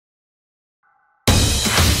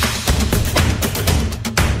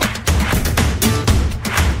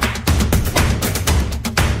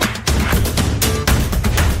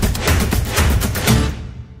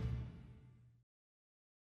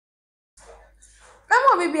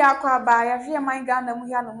bibi akwa ba ya hwe man Ghana mu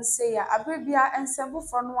hia no mu sei ya abrebia ensem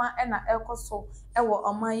for no a na ekoso ewo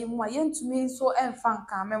oman yi mu a yentumi so emfa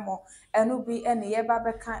nka memo eno bi ene ye ba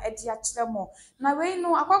beka edi a kire mo na we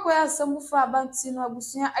no akwakoy asem for abanti no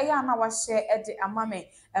abusua aya na wa hye edi amame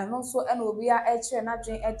eno so ena obi a ekire na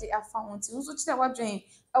dwen edi afa wonti nso kire wa dwen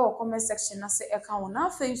ewo comment section na se eka won na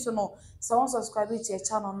afa so no so won subscribe to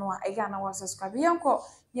channel no a aya na wa subscribe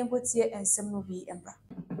yenko tie ensem no bi embra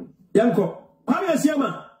yanko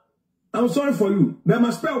Asiema, I'm sorry for you. But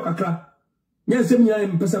my spell kakra. Yes, me I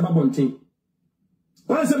am pesa babontin.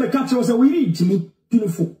 Why say me catch us we read to me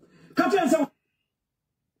beautiful. Catch us.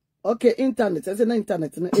 Okay, internet. I say na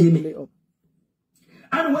internet na play up.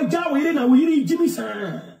 And what jaw we na we read Jimmy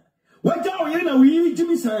san. What jaw we na we read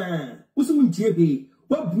Jimmy san. Usu ntie be.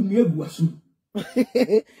 What bu me agu asu.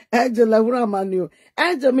 Angel lawura manu.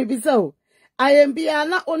 Angel me bi so. I am bia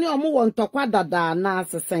na oni omo won tokwa dada na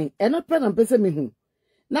asesen eno pe na pese me hu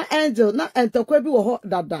na angel na entokwa bi wo ho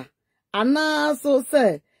dada ana so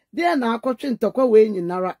se de na akotwe ntokwa we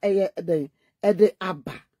nyinara eye den ede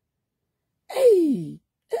aba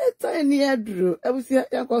tiny edru ebusia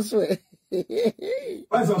yakoso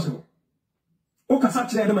what's also o kasa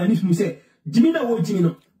kire na mani fu se jimi na wo jimi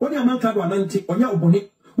no oni Amakrado ananti onya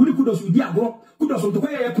obone uri kudos udi agro kudos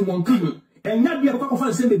ntokwa ye ku won kan enya bia ko fa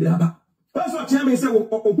nse bebre aba. What's what Chairman say?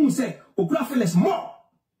 Who say? Okura feelings more.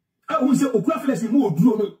 I who say Okura feelings more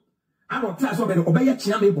drone. I don't try so better. Obey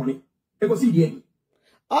Chairman bonnet. It was the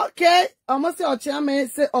okay. I must say, Chairman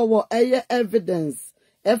say, oh, evidence.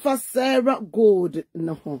 If a Sarah gold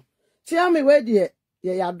no. Chairman, where dear,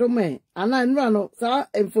 ya domain. And I run so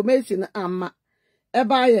information. Amma.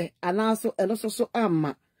 Ebaye and also so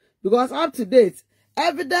amma. Because up to date.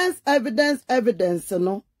 Evidence,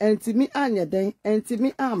 no. And to me, anya den, and to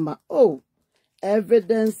me, ama. Oh,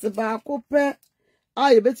 evidence ba kope.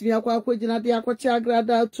 I bet me akwa kwejina de akwachi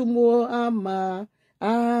Agraada tumo ama.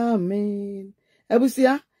 Amen.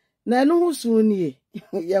 Ebusia, na enu husu nie.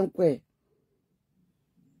 Yankwe.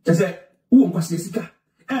 Tese, uwo nkwasi sika.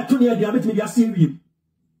 Tony ya diabet me dia sewi.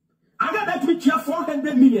 Agraada to me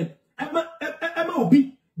 400 million. Emma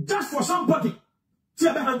obi just for somebody. See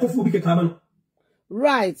abe Nkofo obi ke kamano.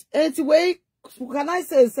 Right. Anyway, can I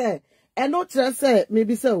say, and not just say,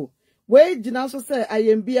 maybe so. Wait, you also say, I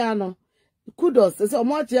am Biano. Kudos. So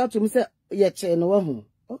much here to me say, yeah, chain over home.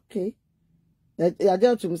 Okay. Yeah,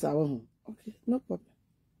 there to me say, home. Okay, no problem.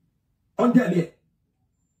 On there,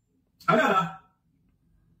 Agraada.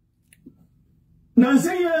 Nancy,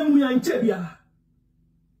 we are in Chebia.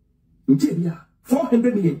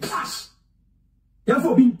 400 million cash.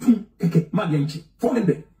 Therefore, being 2 million,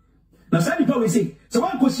 400. Now, some people will say, so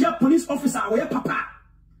one goes here, police officer, where papa?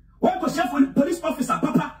 One goes here, police officer,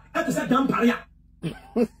 papa, at the damn paria.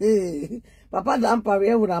 Papa, damn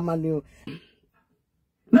paria, would I manu?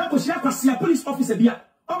 Now, goes here, police officer, dear.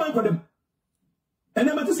 Oh, my God. And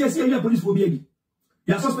then, to see a police will be.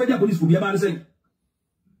 You are suspected police will be about saying,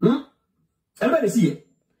 everybody see it.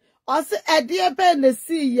 I say, a dear Ben, the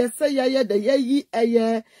sea, yes, say, yeah, the ye,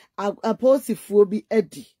 a posy be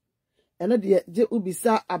Eddie. And the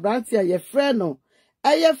ubisa abrantia ye friend no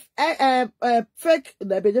fake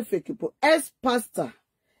the be fake people pastor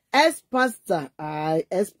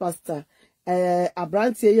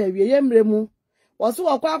abrantia ye yemremu was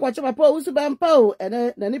wakwa kwacha papa usu bampa o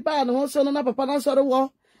ene na nipa na ho so no na papa na so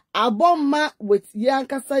wo abomma with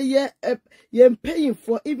Nkansah ye paying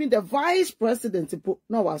for even the vice president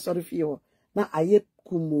no wa sorry fie na aye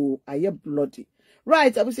kumu aye bloody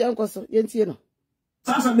right abusi ankoso ye ntie no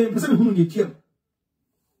Sasa me pese me hunu ye tiem.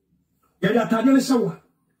 Ya da tade le shawa.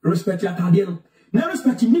 Respect ya tade no. Na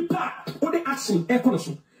respect nipa o de action e kono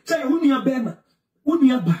so. Say unia bema,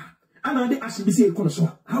 unia ba. Ana de action bi say e kono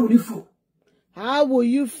so. How will you feel? How will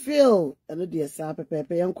you feel? Eno de sa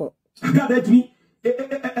pepepe yanko. Agraada timi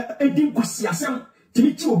din kwasi asem.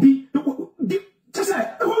 Timi ti obi just say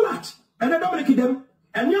a whole lot. And then Dominic them.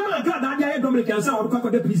 And you man Agraada dia e Dominic ansa o kwa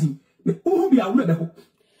de prison. Me uhu bi awure be ho.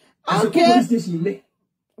 Okay.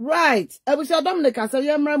 Right. Ebusha Dominic asa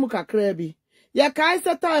yemra mu kakra bi. Ya kai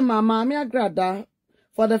se time mama me Agraada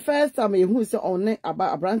for the first time you say on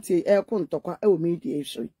about abrantie e ko ntokwa e wo media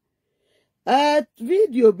show.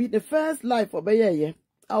 Video be the first live obeye ye.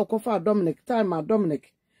 Kofi Dominic time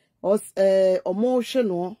Dominic was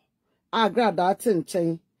emotional Agraada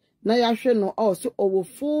atenchen. Na ya hwe no also owo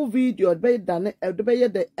full video be dane e be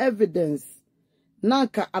the evidence.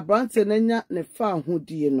 Nanka abrantie nanya ne fa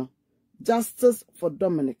hodie no. Justice for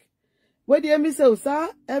Dominic. Where the me say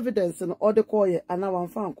evidence no or the call ana wan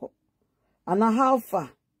fanko. Ana how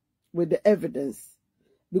far with the evidence?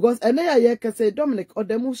 Because ene ya can say Dominic or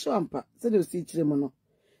the muso ampa. Say you see chire mo no.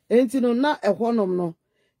 Enti no na ehwonom no.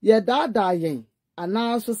 ye da yen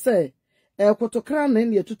ana so say ekotokra na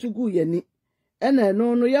ne tutugu ye ni ena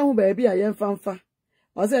no no ye hu ba bia ye mfamfa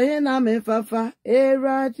o say ye na me mfamfa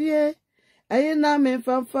erade ye na me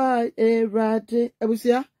mfamfa erade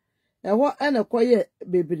abusia eho ena koye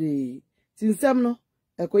bebre tinsem no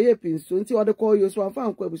ekoye pinso nti o de koyo so amfa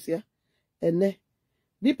anko abusia ene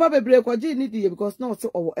nipa bebre kwaji ni die because no so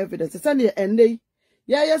owo evidence say na ene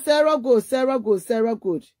ye Sarah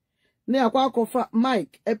good ne akwa akofa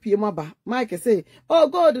Mike apie maba Mike say oh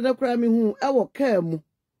God na kra me hu e wo ka mu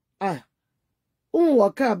wo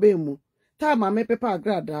ka be mu ta ma me pepa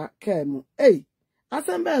Agraada ka mu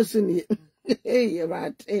Asem be so ni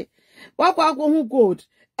right wakwa hu gold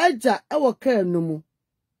eja e wo ka nu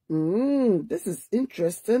mu this is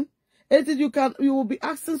interesting. You will be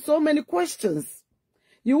asking so many questions.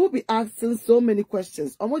 You will be asking so many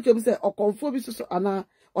questions. Omo job say okonfo bi so ana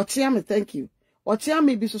ochiame thank you.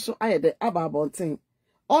 Ochiame bi so ayede ababonten.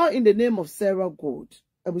 All in the name of Sarah Gold.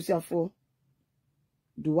 Abusiafo.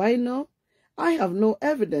 Do I know? I have no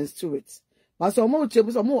evidence to it. But so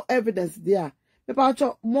more evidence there. People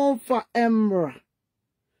talk more for Emra.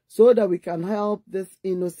 So that we can help this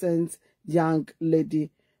innocent young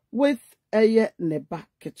lady with a neba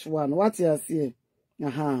kitchwan. What you see?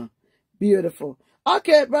 Beautiful.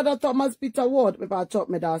 Okay, Brother Thomas Peter Ward, people talk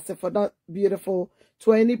me that for that beautiful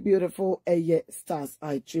 20 beautiful stars.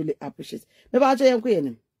 I truly appreciate. Maybe I tell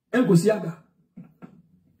you, Engosiaga.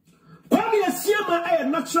 Kwame Asiama I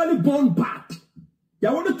naturally born bad.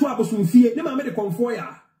 Ya want to abosumfie. Ne ma me de konfo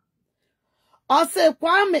ya. I say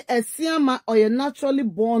Kwame Asiama or naturally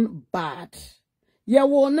born bad. Ya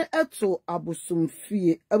wone eto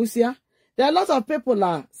abosumfie. Abusia. There are lots of people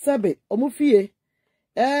are sebe omufie.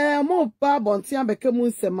 Mo ba bontia bekemu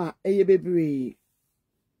nsema eye bebre.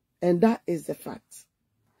 And that is the fact.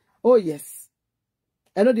 Oh yes.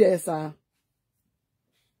 I know there is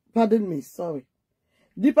pardon me, sorry.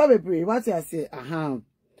 Deeper bebre, what I say,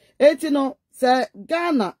 no, say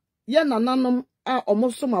Ghana, ye nananom a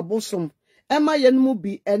omosom abosom. Emma yen mu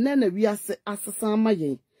bi enene wiase asesa ma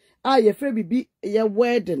yen. Ye frɛ bibi ye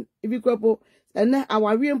wedding. If you kwapo ene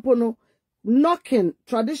awari mpo no knocking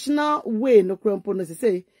traditional way no kwampo no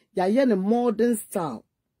say ya ye ne modern style.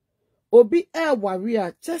 Obi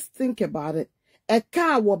warrior, just think about it. A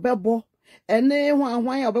car wo bebo ene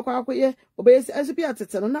hwan obekwa akoye obeyesi asibi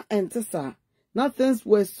atete no na entesa. Now things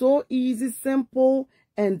were so easy, simple,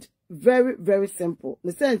 and very, very simple.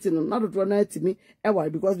 The sense no not draw na to me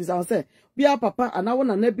because we say bia papa and I want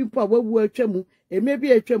na bimpo a wawu atwamu e maybe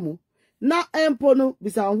atwamu na empo no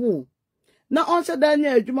bisa ho na onse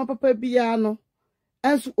danya adwuma papa bia no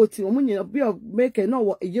enso oti omunyina bia make no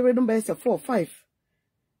wo yere no be say 4 5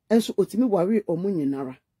 enso otimi wari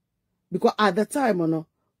omunyinara because at the time no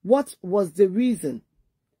what was the reason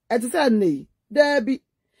et said nei there be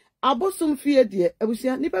abosom fie de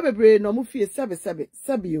abusia nipa bebre no mu fie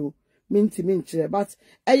sebe o minti minchire but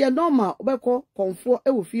eye normal obekọ konfo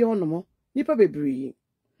ewo fie honomo nipa bebre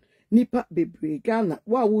Ghana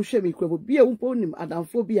wa wo hwe mi kwabo bia wo nim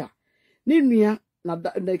adamfo bia ni nua na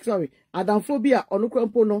sorry adamfo bia ono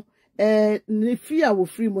kwampo no ne fie a wo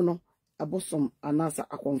free mu no abosom anasa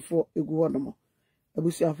akonfo egu honomo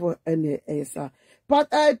abusiafo ene esa. But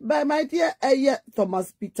my dear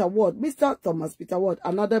Thomas Peter Ward, Mr. Thomas Peter Ward,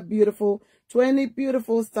 another beautiful 20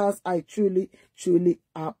 beautiful stars I truly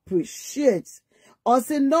appreciate.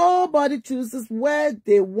 Also, nobody chooses where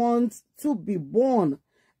they want to be born.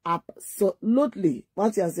 Absolutely.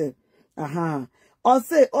 What you say?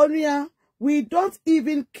 Also, Onia, we don't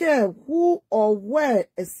even care who or where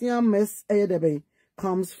a CMS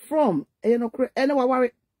comes from.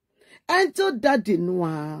 Until daddy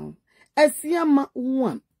noa esiama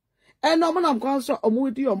one and no man kwanso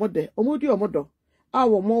omudi omodo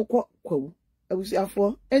awo moko kwawu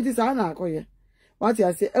abusiafo enti sa na akoye what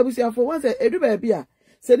you say abusiafo wan say edu ba bia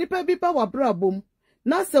se nipa bi pa wabra bom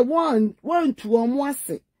na se one to omo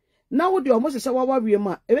ase na wo de omo hye wa wiem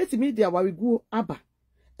a ebetimi dia waregu aba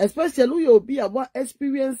especially you obi a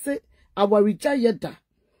experience awarija yeda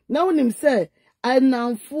na wonim say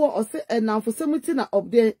enamfo or say enamfo semuti na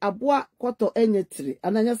obde aboa kwato enyetiri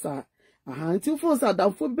ananya sa nti fo sa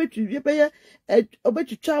damfo betwi beye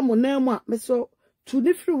obetwitwa mo na mu a meso to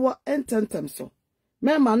ni free wo ententem so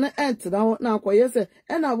mema na entra na akoye say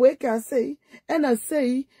ena we ka say ena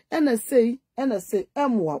say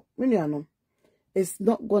emwa menuano it's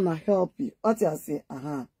not gonna help you what you say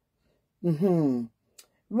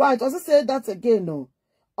right also say that again no.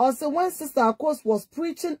 Also, when Sister Akos was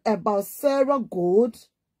preaching about Sarah Gold,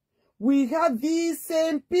 we had these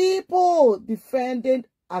same people defending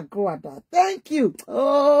Agraada. Thank you.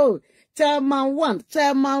 Oh, Chairman 1,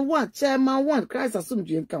 Chairman 1, Chairman 1. Christ assume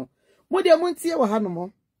Jim count. What do you want to hear? What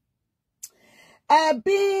more?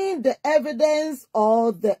 Being the evidence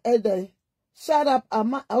or the other. Shut up,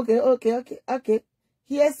 okay.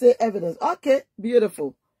 Here's evidence. Okay,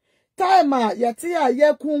 beautiful. Time yatia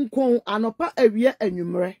ye kun anopa awia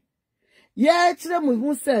anwumre. Ye kire mu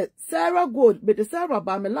hu say Sarah Gold but the Sarah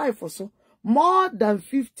by my life for so more than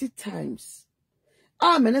 50 times.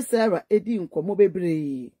 Mene Sarah edi nkomo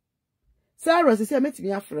bebre. Sarah say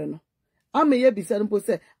metimi afre no. Ye bisa no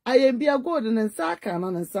say I am be a gold and saka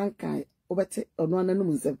na nsankan obete ono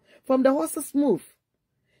ananum nsem from the horse's move.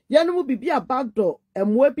 Yanu be a back door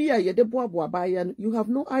and we be a yedeboa bayan, you have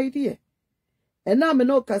no idea. And now me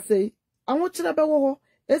no ka say, I want you to be wo,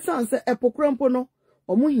 esan se epo krampo no,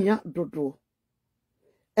 omu hia dodo.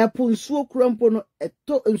 Epo nsuo krampo no,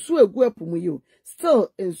 eto nsuo egu epo mu yo,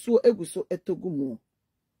 still nsuo egu so etogu mu.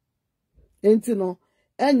 Enti no,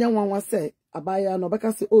 enya wanwa se abaya no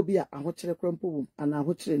beka se obi a ahokyere krampo wum ana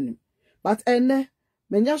ahokyere nim. But enne,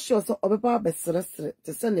 menya sure so obepa besresre,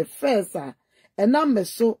 te se ne first a and now me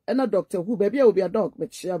so and a doctor who baby will be a dog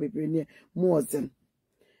but shall be bringing more than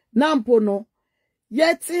Nampo no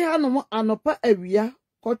yet hano anopa area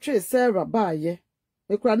kotre Sarah ba ye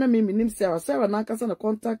me krana me nim Sarah Nkansah na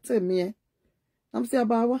contact me am say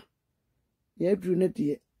abawa ye dru na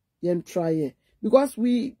die yen try because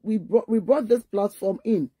we brought this platform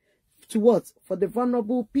in to what for the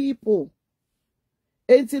vulnerable people.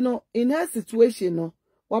 And you know in her situation no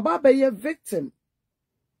wababa ye victim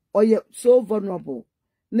or you're so vulnerable.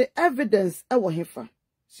 The evidence hefa.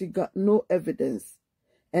 She got no evidence.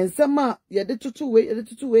 And some you did two way.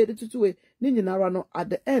 Ninja no at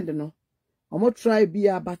the end no. I'm gonna try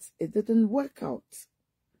but it didn't work out.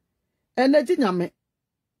 And the jinyame.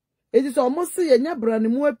 It is almost say nya brand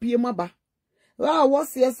mu apie maba. Wow,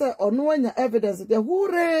 what's yes or no nya evidence? The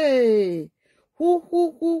hooray!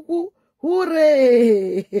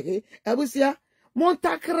 Hooray! Abusia.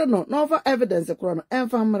 Montakre no over evidence krono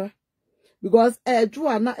enfamra because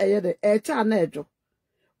eju na eyede echa na ejo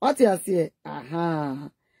what you say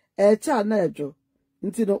aha echa na ejo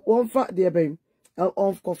nti no wonfa de ben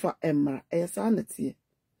on kofa emra esa na tie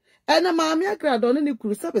ena maami Agraada no ni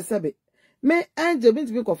kuru sebe me anje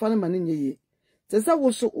binti bi kofa na mane nyeye te se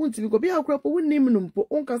wo so unti bi ko bi akropo wonnim no mpo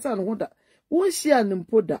onkasa no hoda wonhia no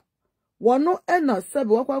mpo da wono ena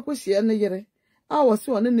sebe wakwa hie ne yere I was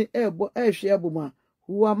one in the air,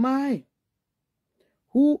 who am I?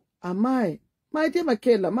 Who am I? My dear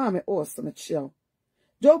Michaela, mammy, awesome at shell.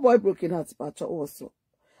 Joe boy broken hearts, but also.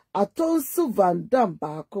 Atonsu Van Dam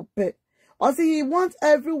Bakope. Also, he wants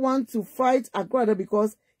everyone to fight Agraada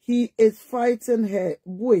because he is fighting her.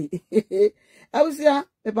 Boy, I was here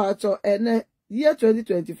about and year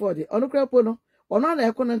 2024. The Onokrapono, or not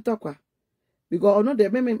a couldn't talk because I know the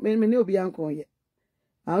men will be uncle yet.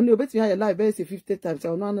 I only bet me I lie very 50 times.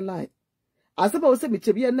 I'll not lie. I suppose me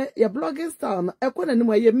to be a blogging style. I couldn't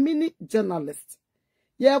know a mini journalist.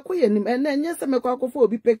 Yeah, queen him and then yes, I'm a Akufo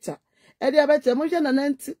be picture. And I bet you Mojan and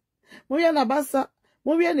Antwi, Moyana Bassa,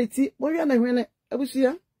 Moyanity, Moyana Hene, I wish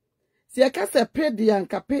ya. See, I can't say pay the young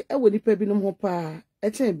cape, I would be binum hopa,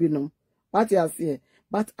 a chain binum. What you say,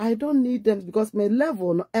 but I don't need them because my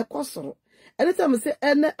level no a cosoro. Anytime I say,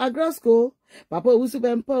 Agraada school, Papa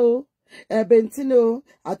Usubempo. Bentino,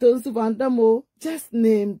 Atonsu Vandamo, just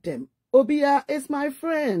name them. Obia is my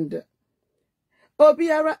friend.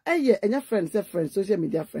 Obiara, and your friend, social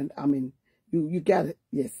media friend. I mean, you got it,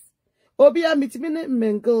 yes. Obia mitmine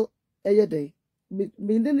mengle a day.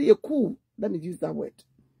 Meaning you're cool. Let me use that word.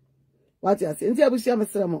 What you say? India Bushia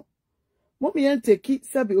Massamo. Mommy and take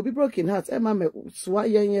Sabi will be broken hearts. Mamma, swa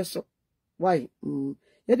yes. Why?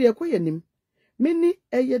 Yet you're queer him. Mini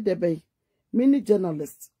a debate. Many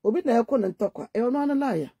journalists, Obi na ekwo ntokwa e ono na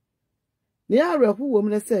liar. Ni arehu wo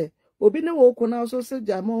mne say, Obi na wo ko na so se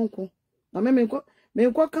jamonko. Na me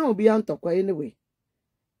nko kan Obi antokwa anyway.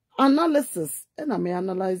 Analysis, and I may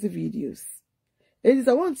analyze the videos. It is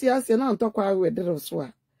I want to ask you now ntokwa we dey so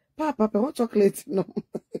a. Papa, what chocolate no.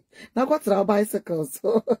 Na kwa tra bicycles.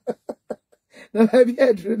 Na maybe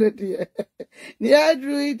I drew the dear. Ni I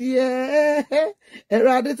drew it dear. E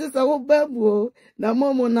rather to say wo bambo na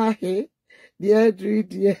momo na he. Dear.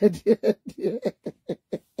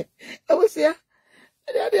 I was here.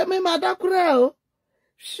 Dear, me mother crow.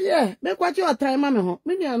 Share, make what your time, mamma.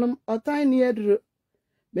 Minianum or tiny drew.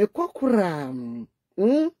 Me cockram.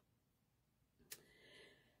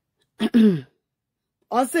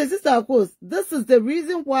 Or say, Sister Coast, this is the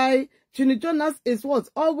reason why Chini Jonas is what?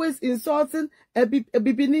 Always insulting a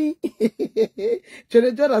bibini.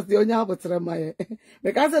 Chini Jonas, the only habit of my.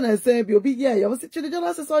 Because I say, you'll be here. You see, Chini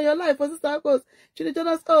Jonas is on your life. For Sister Coast, Chini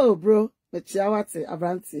Jonas, oh, bro. Me chiawate,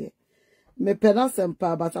 abranti. Me penasem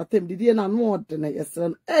pa, but I think did na more than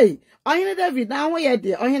yesterday. Hey, Ohine David, now where you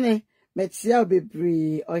dear? Ohine, me chiaw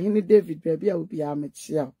bebree. Ohine David, baby, I will be a me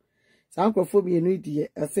chiaw. So I'm for me, you dear.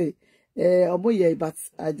 I say, but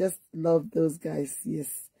I just love those guys. Yes.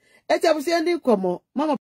 Mama